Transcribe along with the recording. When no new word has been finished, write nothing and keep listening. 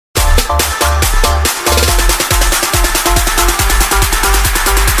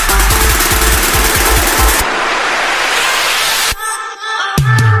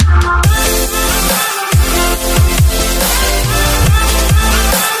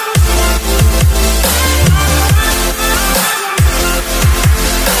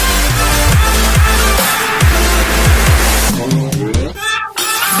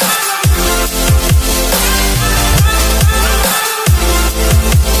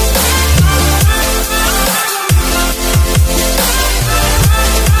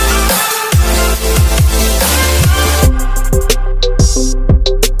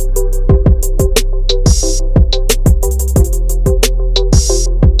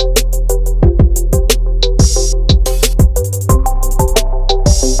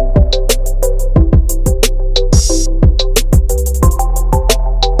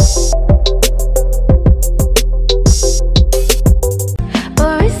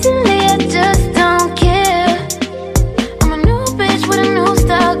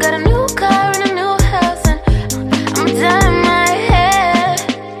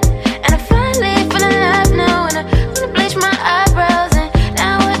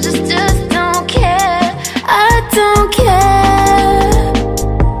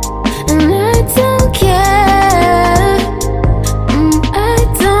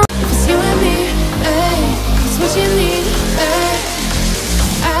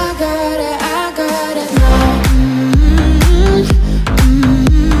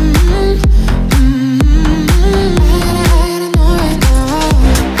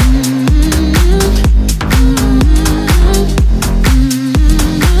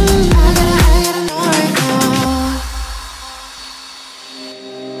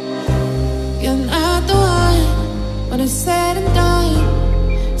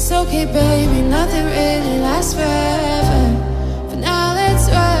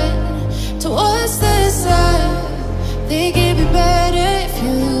think it'd be better if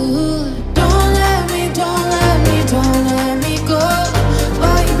you don't let me, don't let me, don't let me go.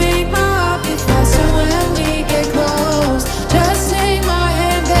 Why you make my heart beat faster when we get close? Just take my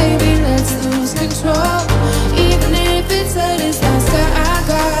hand, baby, let's lose control. Even if it's a disaster, I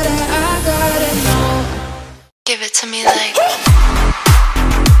gotta know. Give it to me like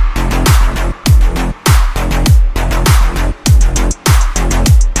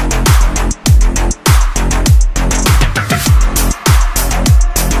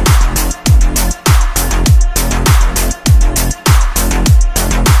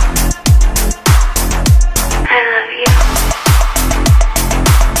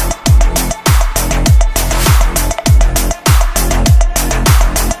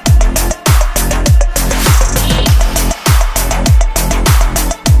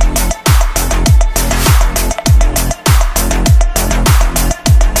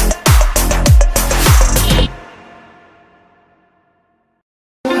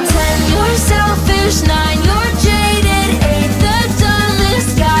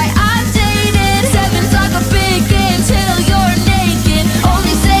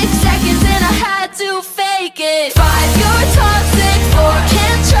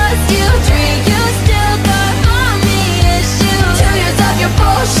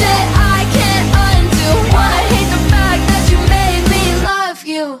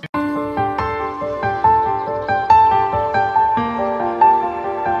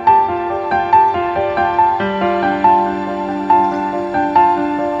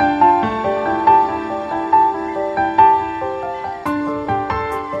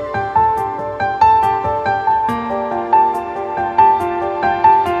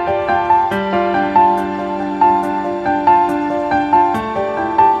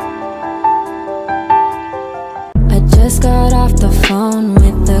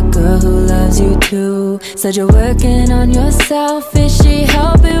said you're working on yourself. Is she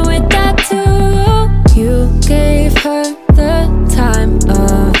helping with that too? You gave her the time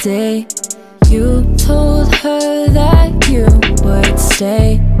of day. You told her that you would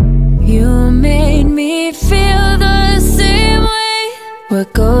stay. You made me feel the same way.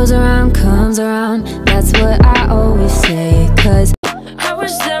 What goes around comes around, that's what I always say. 'Cause I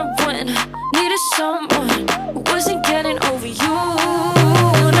was there when I needed someone who wasn't getting over you.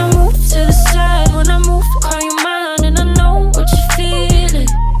 When I move to the side, when I move, call you mine, and I know what you're feeling.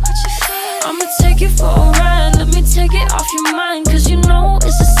 I'ma take you for a ride, let me take it off your mind, 'cause you know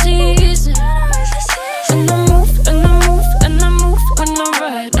it's a season. And I move, and I move, and I move when I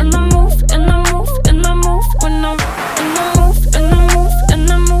ride, and I move, and I move, and I move when I move, and I move,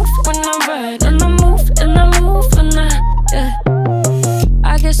 and I move when I ride, and I move, and I move when yeah.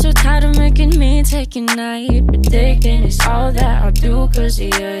 I get so tired of making me take your night, predicting it's all that I'll do 'cause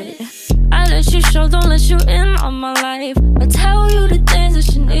of you. I let you show, don't let you in on my life. I tell you the things that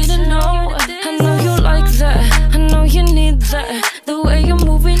you need to know. I know you like that, I know